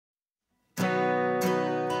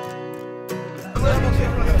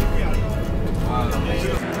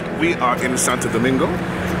We are in Santo Domingo.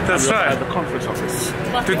 That's right. At the conference office.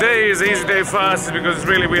 Today is an easy day for us because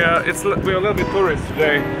really we're a little bit tourists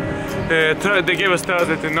today. They gave us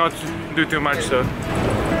Thursday to not do too much, so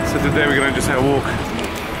today we're gonna just have a walk.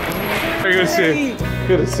 Good to see you.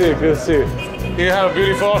 Good to see you. Good to see you. You have a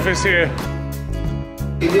beautiful office here.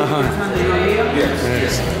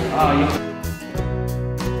 Yes.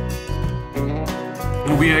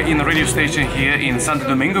 We are in a radio station here in Santo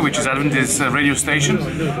Domingo, which is Adventist radio station,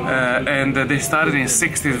 and they started in the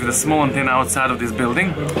 60s with a small antenna outside of this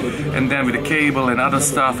building, and then with a cable and other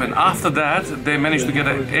stuff, and after that they managed to get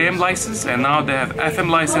an AM license, and now they have FM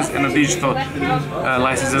license and a digital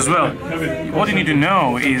license as well. What you need to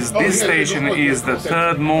know is this station is the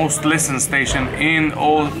third most listened station in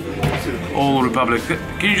all Republic.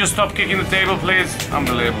 Can you just stop kicking the table, please?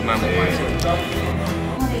 Unbelievable, man.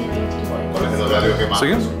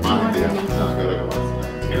 ¿Sigue?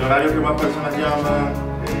 El horario que más personas llaman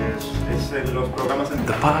es los programas en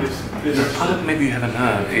The part maybe you haven't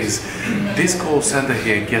heard is this call center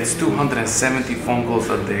here gets 270 phone calls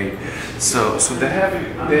a day. So they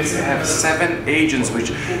have 7 agents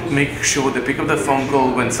which make sure they pick up the phone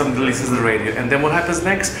call when somebody listens to the radio. And then what happens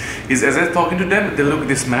next is as they're talking to them, they look at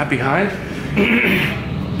this map behind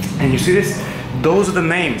and you see this? Those are the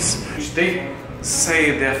names which they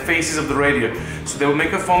say they're faces of the radio. So they will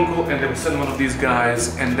make a phone call and they will send one of these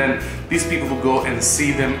guys, and then these people will go and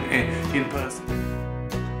see them in person.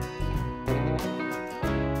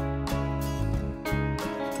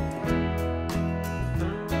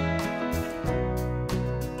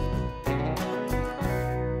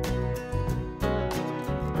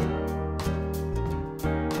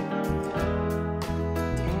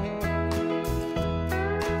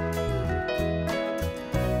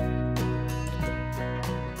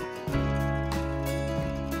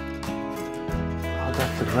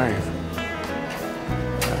 That's the grave.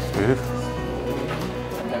 That's beautiful.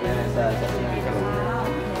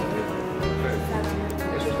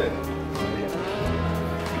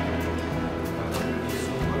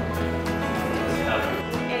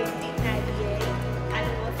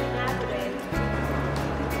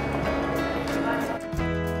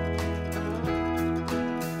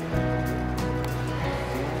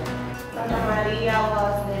 Santa Maria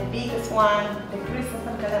was the biggest one, the Christmas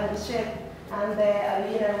of the ship. And the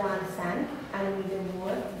original one sank, and with the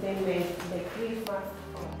wood, they made the Christmas.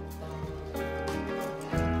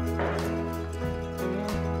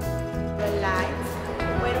 The lights,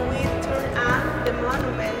 when we turn on, the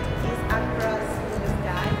monument is across in the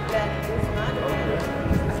sky. Then this monument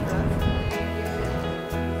is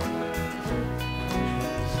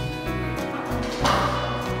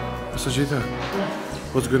across. Sajita,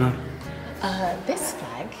 what's going on? This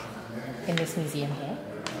flag in this museum here,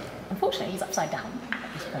 unfortunately, he's upside down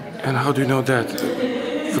at this point. And how do you know that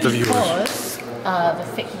for the viewers? Because the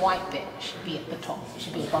thick white bit should be at the top. It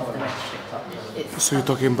should be above the red strip. So you're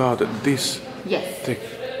talking about this Yes. thick?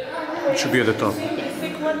 It should be at the top.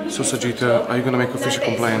 Yes. So Sajita, are you going to make official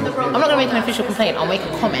complaint? I'm not going to make an official complaint. I'll make a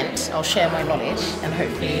comment. I'll share my knowledge, and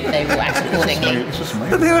hopefully they will act accordingly.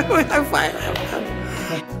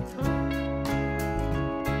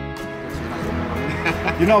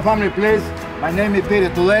 You know, family, please. My name is Peter.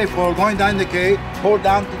 Today, for going down the gate, hold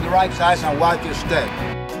down to the right side and watch your step.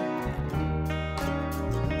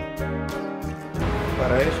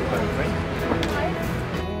 para eso, para el rey.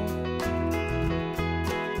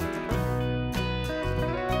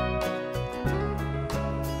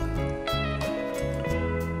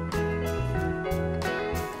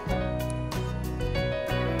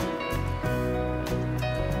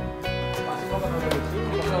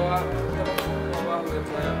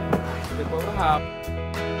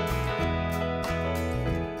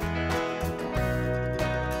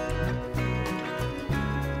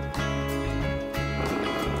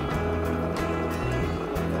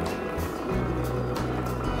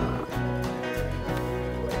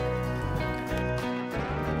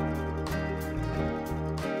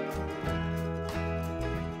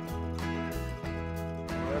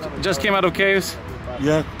 Just came out of caves?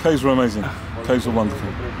 Yeah, caves were amazing. Caves were wonderful.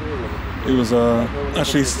 It was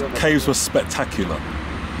actually, caves were spectacular.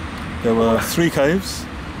 There were 3 caves.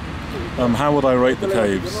 How would I rate the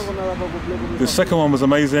caves? The second one was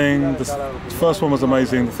amazing. The first one was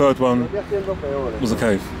amazing. The third one was a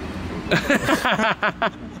cave.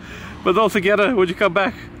 But altogether, would you come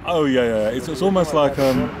back? Oh yeah. It's almost like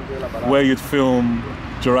where you'd film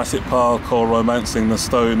Jurassic Park or Romancing the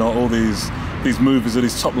Stone or all these movies at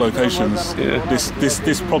these top locations. Yeah.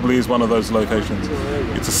 This probably is one of those locations.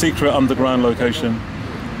 It's a secret underground location.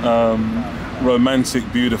 romantic,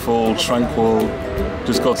 beautiful, tranquil,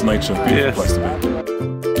 just God's nature. Beautiful place to be.